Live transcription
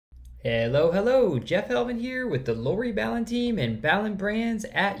Hello, Jeff Elvin here with the Lori Ballen team and Ballen Brands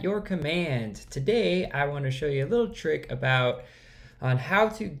at your command. Today, I want to show you a little trick on how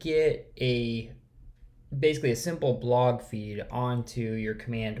to get basically a simple blog feed onto your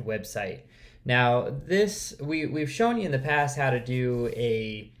command website. Now, we've shown you in the past how to do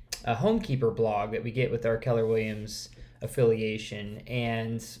a Homekeeper blog that we get with our Keller Williams affiliation,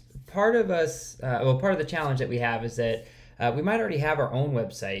 and part of the challenge that we have is that we might already have our own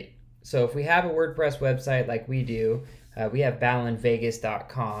website. So if we have a WordPress website like we do, we have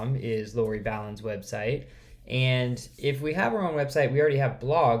ballenvegas.com is Lori Ballen's website. And if we have our own website, we already have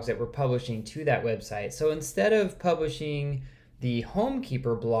blogs that we're publishing to that website. So instead of publishing the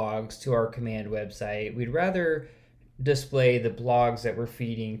Homekeeper blogs to our command website, we'd rather display the blogs that we're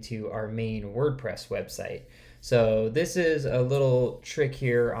feeding to our main WordPress website. So this is a little trick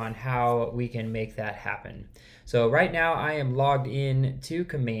here on how we can make that happen. So right now I am logged in to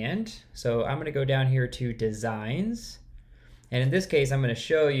command. So I'm going to go down here to designs. And in this case, I'm going to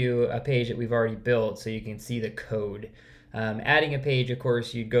show you a page that we've already built so you can see the code. Adding a page, of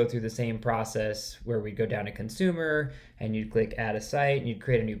course, you'd go through the same process where we'd go down to consumer and you'd click add a site and you'd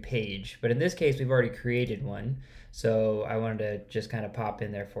create a new page. But in this case, we've already created one. So I wanted to just kind of pop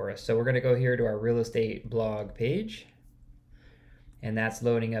in there for us. So we're going to go here to our real estate blog page. And that's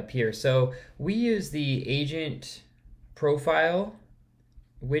loading up here. So we use the agent profile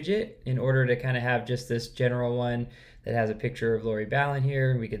widget in order to kind of have just this general one that has a picture of Lori Ballen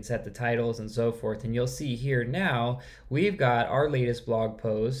here. We can set the titles and so forth. And you'll see here now, we've got our latest blog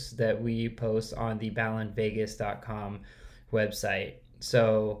posts that we post on the ballenvegas.com website.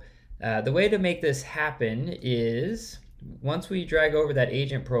 So the way to make this happen is once we drag over that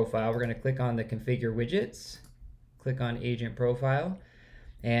agent profile, we're going to click on the configure widgets, click on agent profile,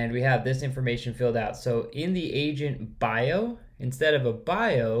 and we have this information filled out. So in the agent bio, instead of a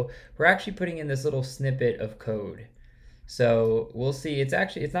bio, we're actually putting in this little snippet of code. So we'll see, it's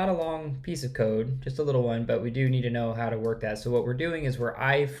not a long piece of code, just a little one, but we do need to know how to work that. So what we're doing is we're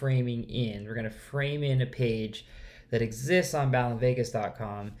iframing in. We're going to frame in a page that exists on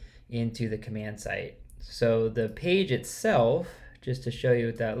ballenvegas.com into the command site. So the page itself, just to show you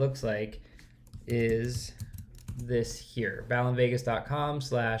what that looks like, is this here,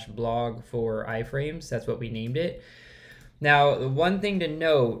 ballenvegas.com/blog for iframes. That's what we named it. Now, one thing to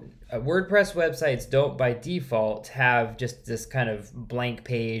note, WordPress websites don't by default have just this kind of blank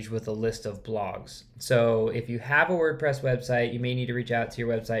page with a list of blogs. So if you have a WordPress website, you may need to reach out to your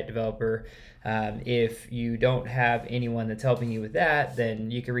website developer. If you don't have anyone that's helping you with that, then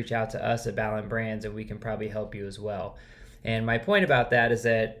you can reach out to us at Ballen Brands and we can probably help you as well. And my point about that is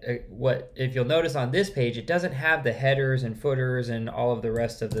that if you'll notice on this page, it doesn't have the headers and footers and all of the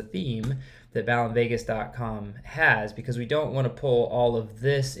rest of the theme that ballenvegas.com has, because we don't want to pull all of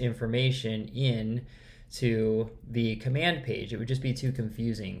this information in to the command page. It would just be too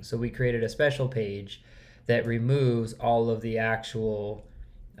confusing. So we created a special page that removes all of the actual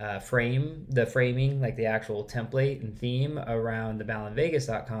framing, like the actual template and theme around the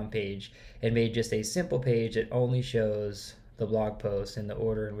ballenvegas.com page, and made just a simple page that only shows the blog posts in the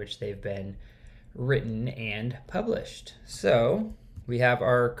order in which they've been written and published. So we have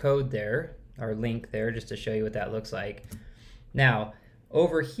our code there, our link there, just to show you what that looks like. Now,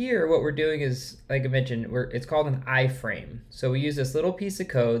 over here, what we're doing is, like I mentioned, it's called an iframe. So we use this little piece of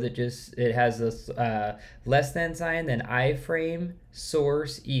code that it has this less than sign, then iframe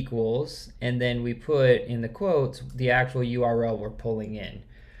source equals, and then we put in the quotes the actual URL we're pulling in.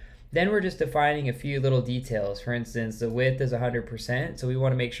 Then we're just defining a few little details. For instance, the width is 100%, so we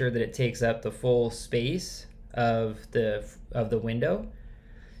want to make sure that it takes up the full space of the window.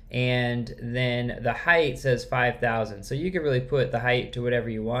 And then the height says 5,000. So you can really put the height to whatever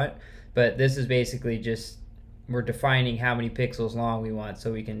you want, but this is basically just, we're defining how many pixels long we want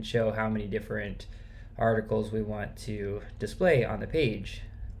so we can show how many different articles we want to display on the page.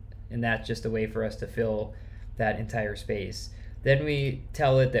 And that's just a way for us to fill that entire space. Then we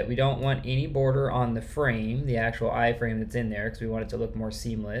tell it that we don't want any border on the frame, the actual iframe that's in there, because we want it to look more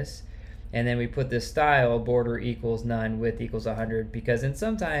seamless. And then we put this style, border equals none, width equals 100, because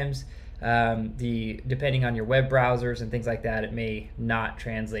sometimes depending on your web browsers and things like that, it may not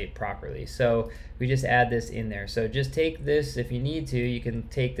translate properly. So we just add this in there. So just take this, if you need to, you can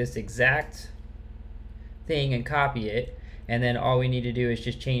take this exact thing and copy it, and then all we need to do is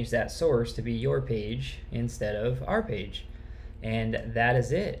just change that source to be your page instead of our page. And that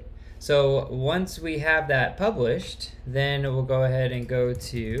is it. So once we have that published, then we'll go ahead and go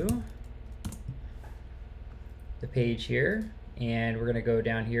to the page here, and we're going to go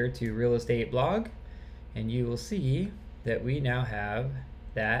down here to real estate blog, and you will see that we now have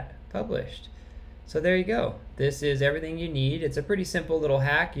that published. So there you go. This is everything you need. It's a pretty simple little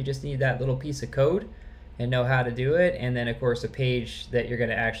hack. You just need that little piece of code and know how to do it, and then of course a page that you're going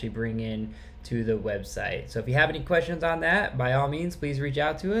to actually bring in to the website. So if you have any questions on that, by all means please reach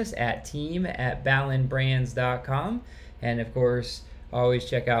out to us at team@ballenbrands.com, and of course always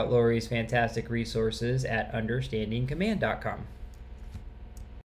check out Lori's fantastic resources at understandingcommand.com.